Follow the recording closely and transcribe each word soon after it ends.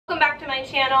my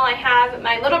channel. I have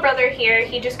my little brother here.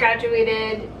 He just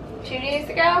graduated 2 days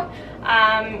ago,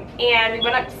 and we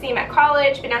went up to see him at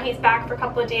college, but now he's back for a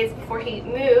couple of days before he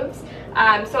moves.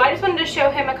 So I just wanted to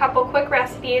show him a couple quick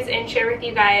recipes and share with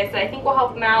you guys that I think will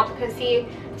help him out, because he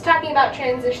is talking about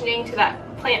transitioning to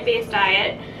that plant-based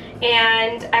diet,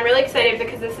 and I'm really excited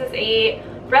because this is a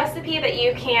recipe that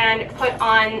you can put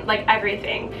on like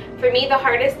everything. For me, the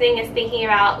hardest thing is thinking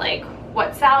about like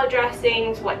what salad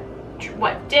dressings, what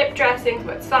dip dressings,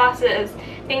 what sauces,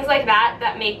 things like that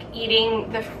that make eating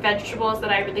the vegetables that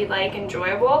I really like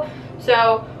enjoyable.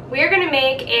 So we're gonna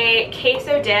make a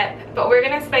queso dip, but we're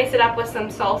gonna spice it up with some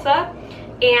salsa.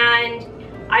 And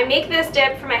I make this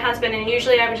dip for my husband, and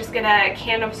usually I would just get a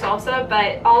can of salsa,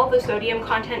 but all of the sodium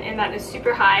content in that is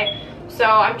super high. So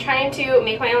I'm trying to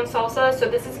make my own salsa. So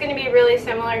this is going to be really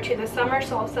similar to the summer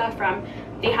salsa from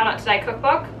the How Not to Die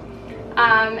cookbook.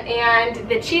 And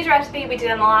the cheese recipe we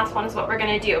did in the last one is what we're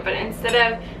going to do. But instead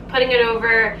of putting it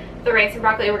over the rice and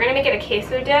broccoli, we're going to make it a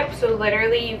queso dip. So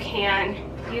literally you can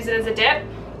use it as a dip,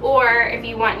 or if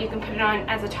you want, you can put it on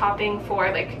as a topping for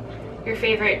like your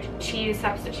favorite cheese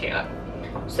substitute.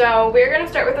 So we're going to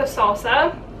start with the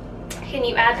salsa. Can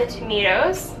you add the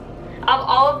tomatoes? Of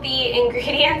all of the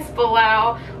ingredients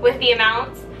below with the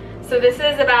amounts. So this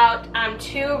is about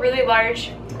 2 really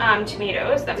large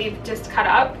tomatoes that we've just cut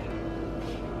up.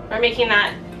 We're making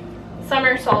that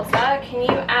summer salsa. Can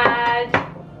you add,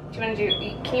 can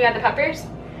you add the peppers?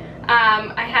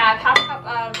 I have half a cup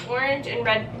of orange and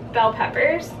red bell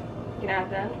peppers. You can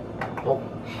add them. Oh.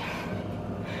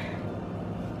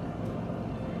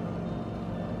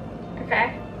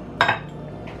 Okay.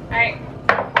 All right.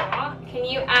 Can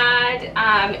you add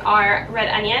our red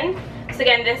onion? So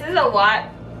again, this is a lot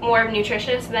more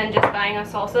nutritious than just buying a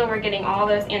salsa. We're getting all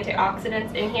those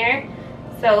antioxidants in here.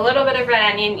 So a little bit of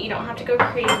red onion. You don't have to go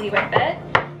crazy with it.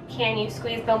 Can you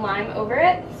squeeze the lime over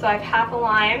it? So I have half a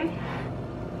lime.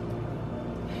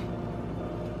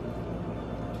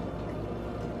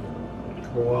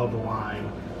 Love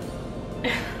lime.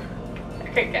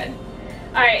 Okay, good.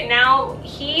 Alright, now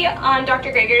he on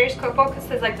Dr. Greger's cookbook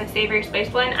says like the savory spice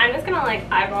blend. I'm just gonna like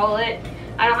eyeball it.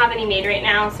 I don't have any made right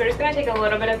now, so we're just gonna take a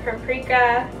little bit of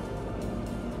paprika.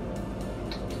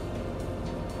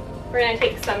 We're gonna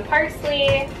take some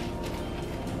parsley.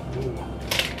 Ooh.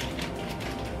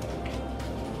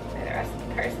 The rest of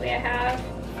the parsley I have.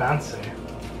 Fancy.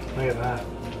 Look at that.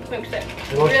 Looks it.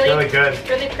 It looks really good.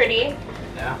 Really pretty.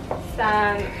 Yeah.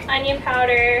 Some onion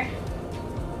powder.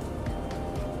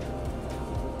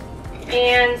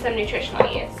 And some nutritional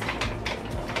yeast.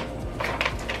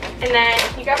 And then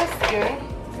you grab a spoon,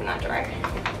 it's in that drawer.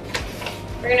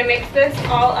 We're gonna mix this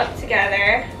all up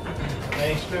together.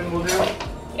 Any spoon will do?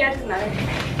 Yeah, it doesn't matter.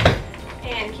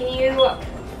 And can you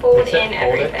fold in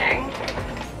everything?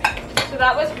 So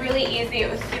that was really easy, it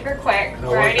was super quick. We're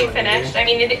already finished. I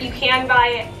mean, you can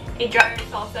buy a jar of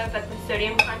salsa, but the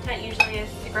sodium content usually is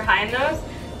super high in those.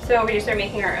 So we just are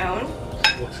making our own.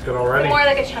 Looks good already. It's more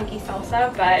like a chunky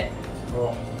salsa, but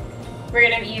oh. We're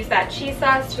going to use that cheese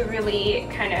sauce to really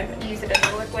kind of use it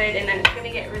as a liquid, and then it's going to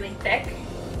get really thick.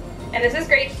 And this is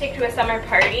great to take to a summer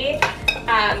party.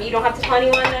 You don't have to tell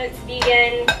anyone that it's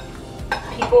vegan.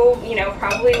 People, you know,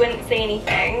 probably wouldn't say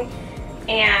anything.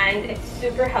 And it's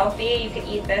super healthy. You could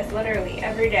eat this literally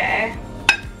every day.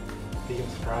 Vegan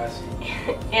surprise.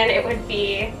 And it would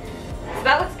be, so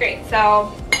that looks great.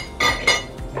 So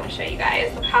I'm going to show you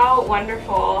guys how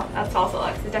wonderful that salsa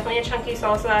looks. It's definitely a chunky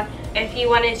salsa. If you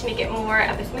wanted to make it more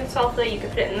of a smooth salsa, you could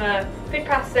put it in the food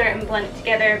processor and blend it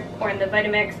together, or in the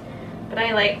Vitamix. But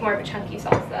I like more of a chunky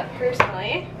salsa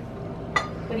personally.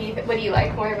 What do you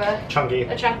like? More of a chunky?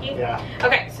 A chunky? Yeah.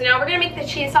 Okay, so now we're gonna make the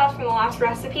cheese sauce from the last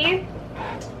recipe.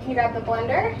 Can you grab the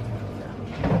blender?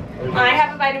 I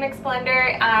have a Vitamix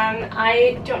blender.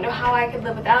 I don't know how I could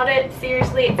live without it.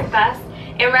 Seriously, it's the best.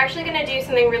 And we're actually going to do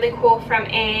something really cool from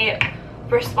a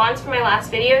response from my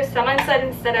last video. Someone said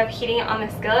instead of heating it on the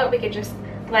skillet, we could just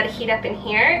let it heat up in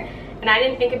here. And I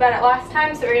didn't think about it last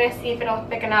time, so we're going to see if it'll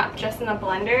thicken up just in the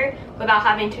blender without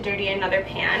having to dirty another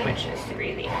pan, which is super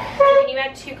easy. So can you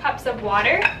add 2 cups of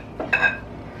water?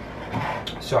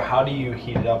 So how do you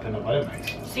heat it up in a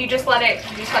Vitamix? So you just let it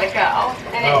go,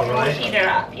 and then really? heat it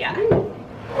up, yeah.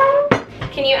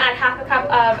 Can you add half a cup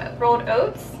of rolled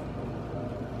oats?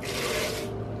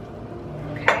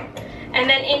 Okay. And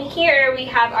then in here we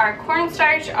have our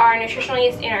cornstarch, our nutritional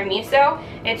yeast, and our miso.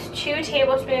 It's 2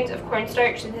 tablespoons of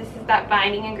cornstarch. This is that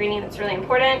binding ingredient that's really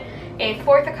important. A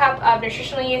 1/4 cup of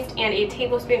nutritional yeast and a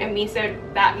tablespoon of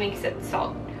miso. That makes it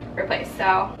salt replaced.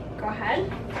 So go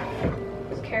ahead.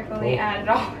 Just carefully add it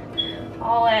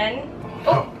all in.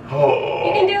 Oh,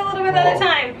 you can do a little bit at a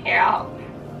time. Here,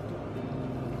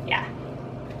 Yeah.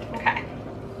 Okay.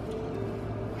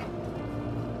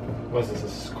 What is this?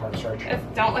 This is cornstarch.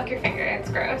 Don't lick your finger. It's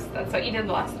gross. That's what you did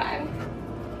the last time.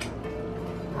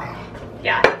 Wow.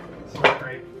 Yeah. Smells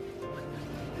great.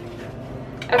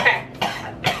 Okay.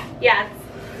 Yeah.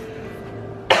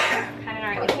 It's kind of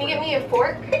gnarly. Can you get me a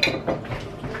fork?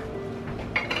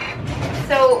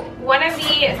 So one of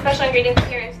the special ingredients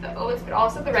here is the oats, but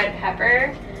also the red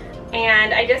pepper.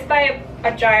 And I just buy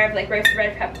a jar of like roasted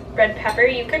red pepper.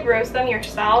 You could roast them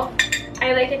yourself.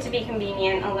 I like it to be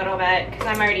convenient a little bit because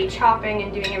I'm already chopping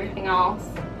and doing everything else.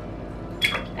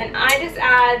 And I just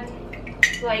add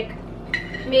like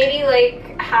maybe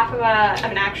like half of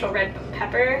an actual red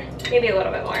pepper, maybe a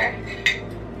little bit more.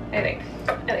 I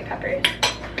like peppers.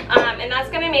 And that's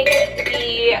gonna make it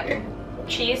the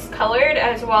cheese colored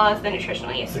as well as the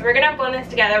nutritional yeast. So we're gonna blend this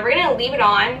together. We're gonna leave it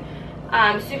on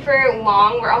super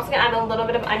long. We're also gonna add a little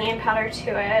bit of onion powder to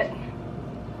it.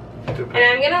 And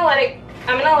I'm gonna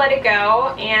let it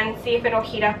go and see if it'll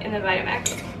heat up in the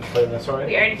Vitamix. Put this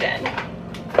already? We already did.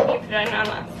 You put it on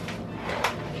this.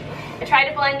 I tried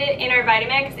to blend it in our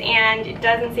Vitamix and it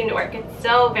doesn't seem to work. It's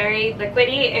still very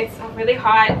liquidy. It's really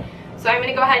hot. So I'm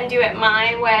gonna go ahead and do it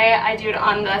my way. I do it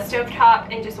on the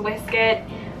stovetop and just whisk it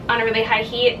on a really high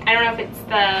heat. I don't know if it's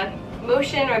the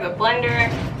motion or the blender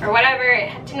or whatever.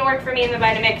 It didn't work for me in the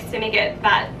Vitamix to make it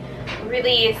that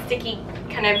really sticky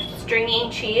kind of stringy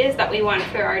cheese that we want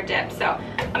for our dip. So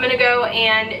I'm gonna go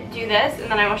and do this and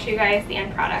then I will show you guys the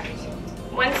end product.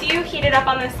 Once you heat it up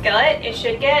on the skillet, it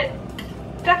should get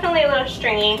definitely a little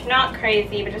stringy, not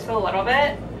crazy, but just a little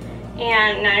bit.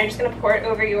 And now you're just gonna pour it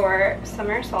over your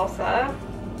summer salsa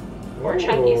or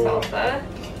chunky salsa.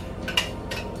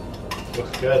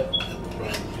 Looks good.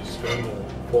 You spoon will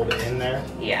fold it in there.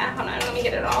 Yeah, hold on, let me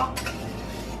get it all.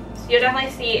 So you'll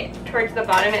definitely see towards the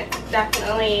bottom, it's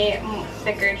definitely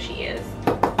thicker cheese.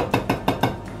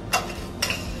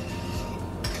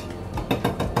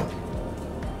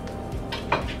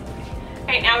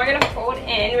 Alright, now we're gonna fold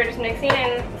in. We're just mixing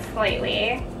in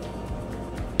slightly.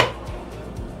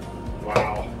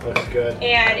 Wow, looks good.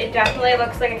 And it definitely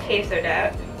looks like a queso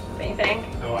dip. What do you think?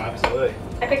 Oh, absolutely.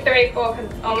 I picked the right bowl because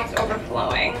it's almost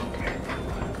overflowing.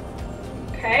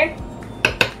 Okay.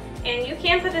 And you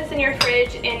can put this in your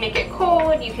fridge and make it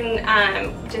cold. You can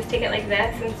just take it like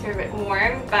this and serve it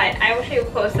warm. But I will show you a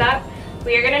close-up.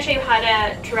 We are going to show you how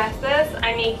to dress this.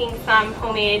 I'm making some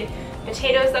homemade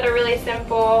potatoes that are really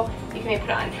simple. You can put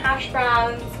it on hash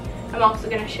browns. I'm also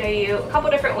going to show you a couple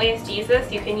different ways to use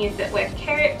this. You can use it with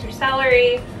carrots or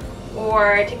celery,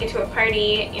 or take it to a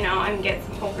party, you know, and get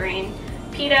some whole grain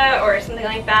pita or something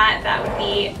like that. That would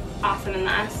be awesome in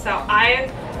this. So I'm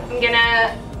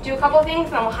gonna do a couple of things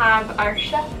and then we'll have our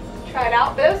chef try it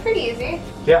out. But it was pretty easy.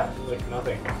 Yeah, like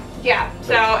nothing. Yeah,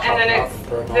 so and then it's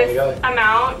this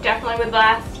amount definitely would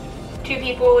last 2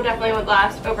 people, definitely would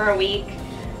last over a week.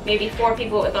 Maybe 4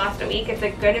 people would last a week. It's a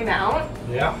good amount.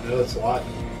 Yeah, no, that's a lot.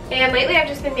 And lately I've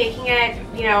just been making it,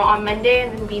 you know, on Monday,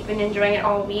 and then we've been enjoying it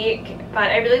all week. But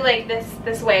I really like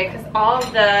this way because all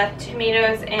of the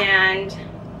tomatoes and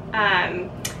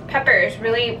peppers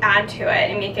really add to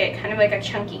it and make it kind of like a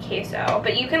chunky queso.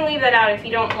 But you can leave that out if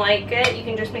you don't like it. You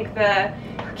can just make the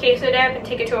queso dip and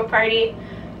take it to a party.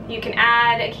 You can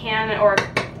add a can or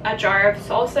a jar of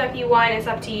salsa if you want. It's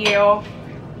up to you.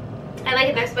 I like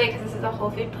it this way because this is a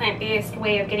whole food plant-based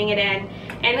way of getting it in.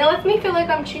 And it lets me feel like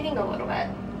I'm cheating a little bit.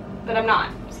 But I'm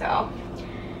not, so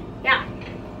yeah,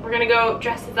 we're gonna go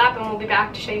dress this up and we'll be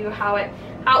back to show you how it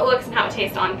looks and how it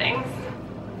tastes on things.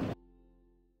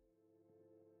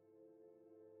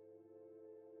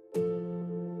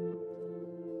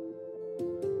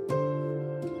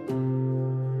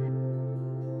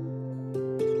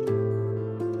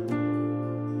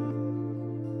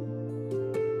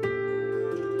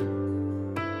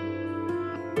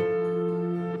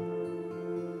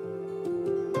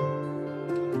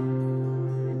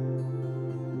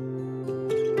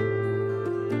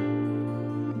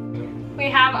 We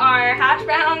have our hash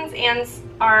browns and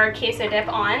our queso dip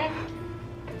on,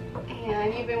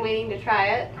 and you've been waiting to try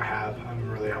it. I have. I'm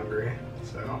really hungry,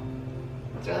 so.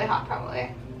 It's really hot, probably.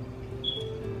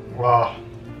 Wow.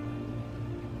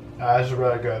 This is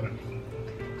really good.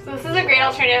 So this is a great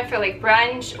alternative for like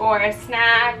brunch or a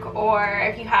snack, or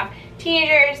if you have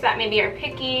teenagers that maybe are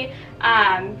picky.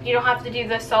 You don't have to do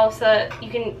the salsa.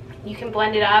 You can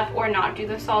blend it up or not do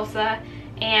the salsa.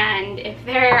 And if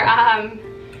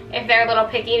they're a little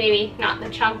picky, maybe not the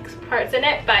chunks parts in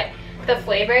it, but the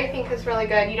flavor I think is really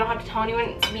good. You don't have to tell anyone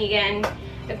it's vegan.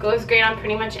 It goes great on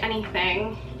pretty much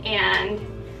anything. And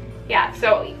yeah,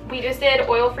 so we just did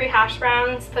oil-free hash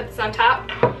browns, put this on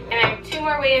top, And I have 2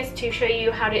 more ways to show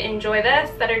you how to enjoy this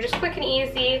that are just quick and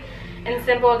easy and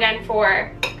simple, again,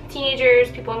 for teenagers,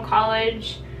 people in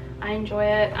college. I enjoy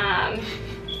it.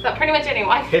 So pretty much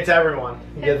anyone. Hits everyone.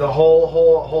 You get the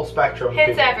whole spectrum.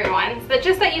 Hits everyone. So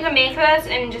just that you can make this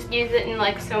and just use it in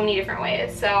like so many different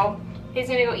ways. So he's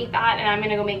gonna go eat that and I'm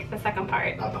gonna go make the second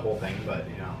part. Not the whole thing, but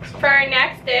you know. For our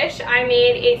next dish, I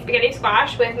made a spaghetti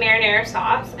squash with marinara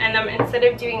sauce, and then instead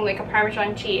of doing like a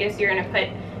Parmesan cheese, you're gonna put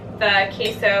the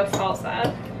queso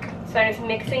salsa. So I'm just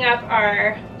mixing up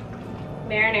our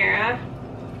marinara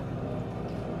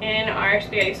in our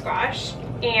spaghetti squash,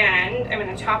 and I'm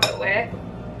gonna top it with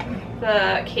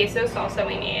the queso salsa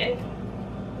we made.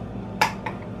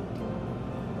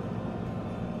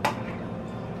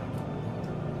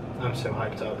 I'm so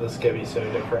hyped up. This is gonna be so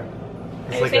different.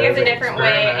 I just think it's a different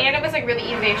way, and it was like really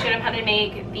easy. I showed him how to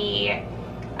make the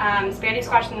spaghetti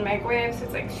squash in the microwave, so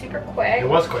it's like super quick. It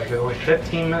was quick. It was like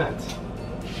 15 minutes.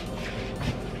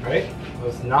 Right? It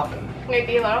was nothing. Might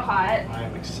be a little hot.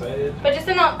 I'm excited. But just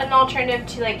an alternative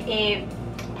to like a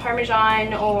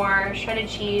Parmesan or shredded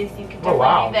cheese, you can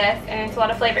definitely do this, and it's a lot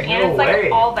of flavor, and it's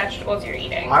like all vegetables you're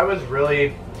eating. I was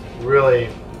really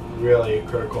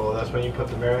critical. That's when you put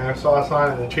the marinara sauce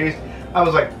on and the cheese. I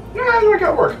was like, nah, it's not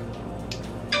gonna work.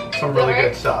 Some really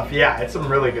good stuff. Yeah, it's some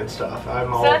really good stuff.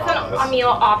 I'm all about this. So that's a meal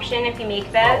option if you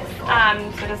make this.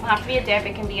 So it doesn't have to be a dip,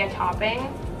 it can be a topping.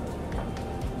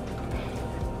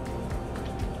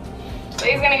 So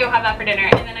he's gonna go have that for dinner.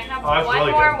 And then I have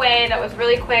one more way that was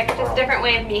really quick, just a different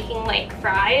way of making like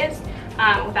fries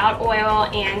without oil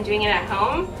and doing it at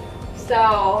home.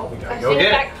 So as soon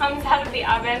as that comes out of the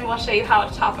oven, we'll show you how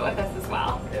to top it with this as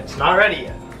well. It's not ready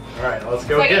yet. All right, let's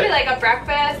go get it. So I do like a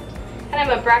breakfast, kind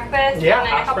of a breakfast, and then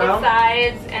a couple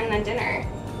sides, and then dinner.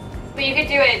 But you could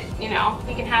do it, you know,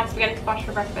 you can have spaghetti squash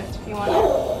for breakfast if you want.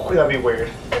 Oh, that'd be weird.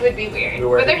 It would be weird.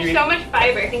 But there's so much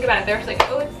fiber. Think about it. There's like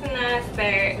oats in this.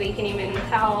 There, you can even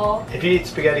tell. If you eat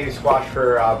spaghetti squash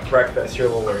for breakfast, you're a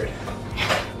little weird.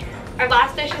 Our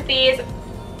last dish is these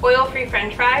oil-free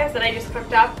French fries that I just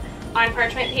cooked up on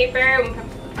parchment paper. We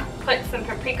put some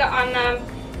paprika on them,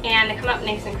 and they come up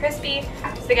nice and crispy.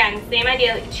 So again, same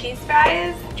idea, like cheese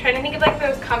fries. I'm trying to think of like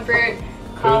those comfort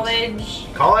college.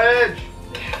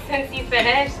 Since you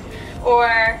finished,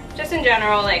 or just in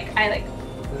general, like I like.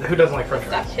 Who doesn't like French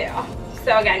fries? Stuff too.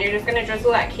 So again, you're just gonna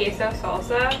drizzle that queso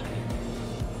salsa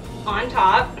on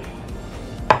top,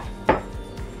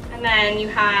 and then you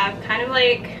have kind of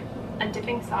like a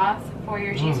dipping sauce for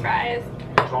your cheese fries.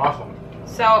 That's awesome.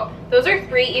 So those are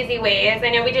 3 easy ways. I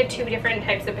know we did 2 different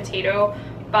types of potato,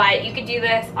 but you could do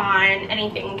this on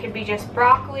anything. It could be just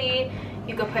broccoli.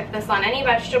 You could put this on any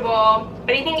vegetable.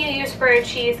 Anything you use for a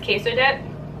cheese queso dip,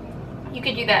 you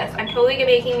could do this. I'm totally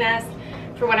making this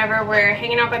for whenever we're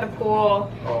hanging out by the pool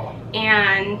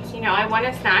and, you know, I want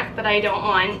a snack, but I don't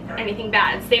want anything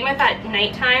bad. Same with at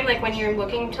nighttime, like when you're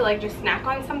looking to like just snack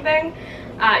on something,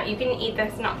 you can eat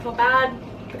this and not feel bad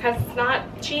because it's not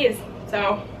cheese.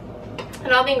 So,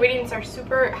 and all the ingredients are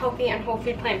super healthy and whole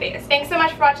food plant-based. Thanks so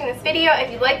much for watching this video.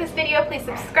 If you like this video, please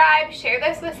subscribe, share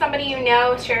this with somebody you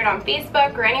know, share it on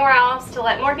Facebook or anywhere else to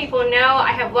let more people know.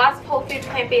 I have lots of whole food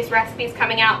plant-based recipes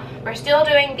coming out. We're still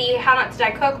doing the How Not to Die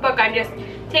cookbook. I'm just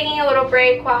taking a little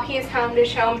break while he's home to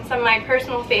show him some of my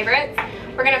personal favorites.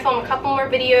 We're gonna film a couple more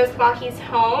videos while he's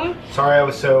home. Sorry I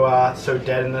was so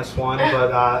dead in this one,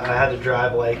 but I had to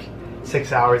drive like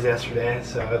 6 hours yesterday,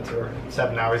 so or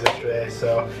 7 hours yesterday,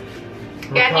 so.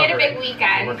 Yeah, he had a big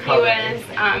weekend. He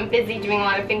was busy doing a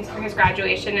lot of things for his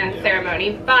graduation and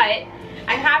ceremony, but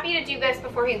I'm happy to do this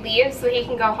before he leaves so he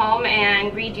can go home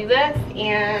and redo this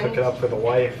and cook it up for the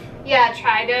wife. Yeah,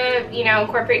 try to, you know,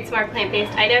 incorporate some more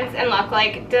plant-based items and look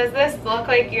like, does this look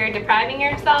like you're depriving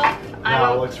yourself?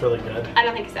 No, it looks really good. I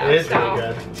don't think so. It is really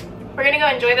good. We're gonna go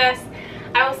enjoy this.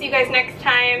 I will see you guys next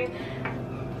time.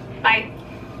 Bye.